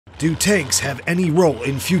Do tanks have any role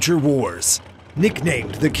in future wars?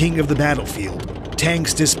 Nicknamed the king of the battlefield,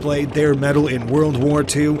 tanks displayed their mettle in World War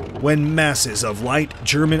II when masses of light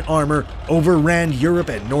German armor overran Europe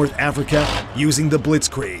and North Africa using the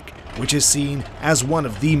Blitzkrieg, which is seen as one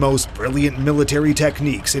of the most brilliant military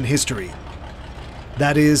techniques in history.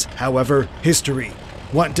 That is, however, history.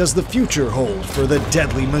 What does the future hold for the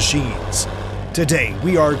deadly machines? Today,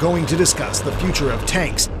 we are going to discuss the future of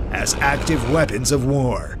tanks as active weapons of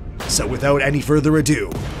war. So without any further ado,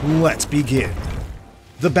 let's begin.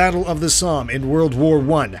 The Battle of the Somme in World War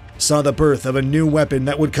I saw the birth of a new weapon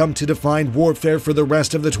that would come to define warfare for the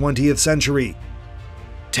rest of the 20th century.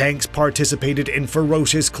 Tanks participated in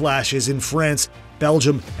ferocious clashes in France,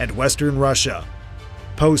 Belgium, and Western Russia.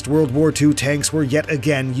 Post-World War II tanks were yet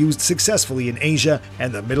again used successfully in Asia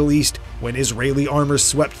and the Middle East when Israeli armor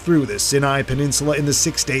swept through the Sinai Peninsula in the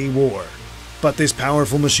Six-Day War. But this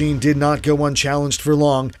powerful machine did not go unchallenged for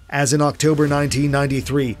long, as in October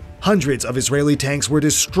 1993, hundreds of Israeli tanks were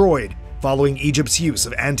destroyed following Egypt's use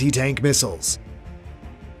of anti-tank missiles.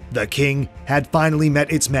 The king had finally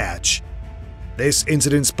met its match. This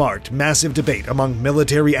incident sparked massive debate among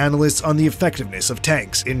military analysts on the effectiveness of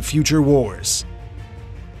tanks in future wars.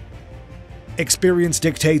 Experience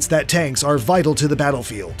dictates that tanks are vital to the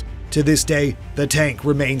battlefield. To this day, the tank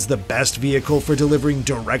remains the best vehicle for delivering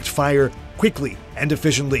direct fire quickly and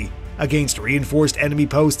efficiently against reinforced enemy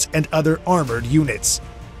posts and other armored units.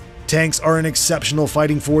 Tanks are an exceptional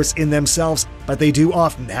fighting force in themselves, but they do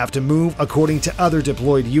often have to move according to other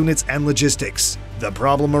deployed units and logistics. The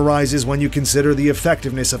problem arises when you consider the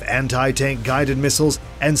effectiveness of anti-tank guided missiles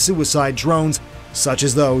and suicide drones, such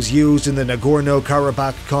as those used in the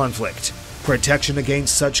Nagorno-Karabakh conflict. Protection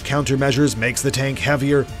against such countermeasures makes the tank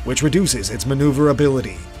heavier, which reduces its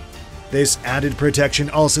maneuverability. This added protection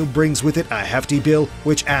also brings with it a hefty bill,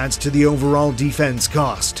 which adds to the overall defense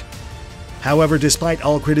cost. However, despite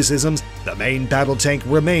all criticisms, the main battle tank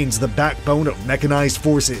remains the backbone of mechanized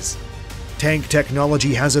forces. Tank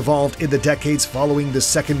technology has evolved in the decades following the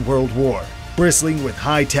Second World War, bristling with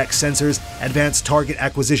high-tech sensors, advanced target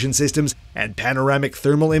acquisition systems, and panoramic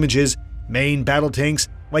thermal images. Main battle tanks,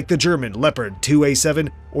 like the German Leopard 2A7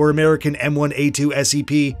 or American M1A2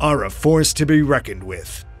 SEP, are a force to be reckoned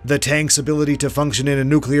with. The tank's ability to function in a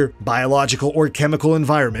nuclear, biological, or chemical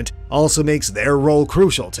environment also makes their role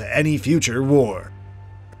crucial to any future war.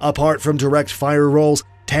 Apart from direct fire roles,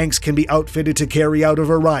 tanks can be outfitted to carry out a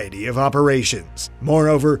variety of operations.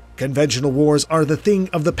 Moreover, conventional wars are the thing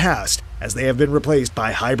of the past, as they have been replaced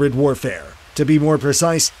by hybrid warfare. To be more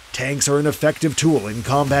precise, tanks are an effective tool in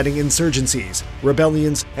combating insurgencies,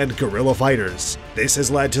 rebellions, and guerrilla fighters. This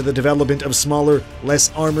has led to the development of smaller,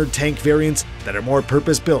 less armored tank variants that are more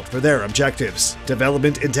purpose-built for their objectives.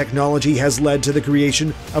 Development in technology has led to the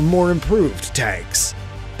creation of more improved tanks.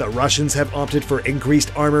 The Russians have opted for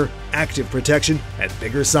increased armor, active protection, and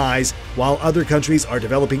bigger size, while other countries are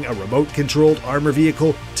developing a remote-controlled armor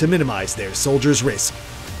vehicle to minimize their soldiers' risk.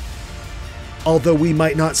 Although we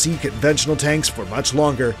might not see conventional tanks for much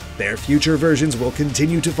longer, their future versions will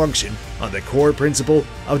continue to function on the core principle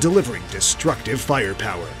of delivering destructive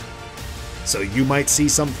firepower. So you might see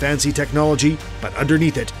some fancy technology, but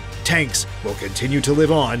underneath it, tanks will continue to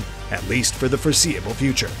live on, at least for the foreseeable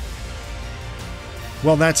future.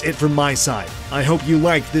 Well, that's it from my side. I hope you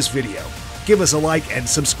liked this video. Give us a like and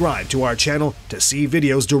subscribe to our channel to see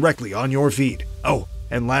videos directly on your feed. Oh,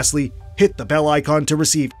 and lastly, hit the bell icon to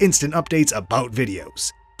receive instant updates about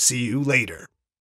videos. See you later.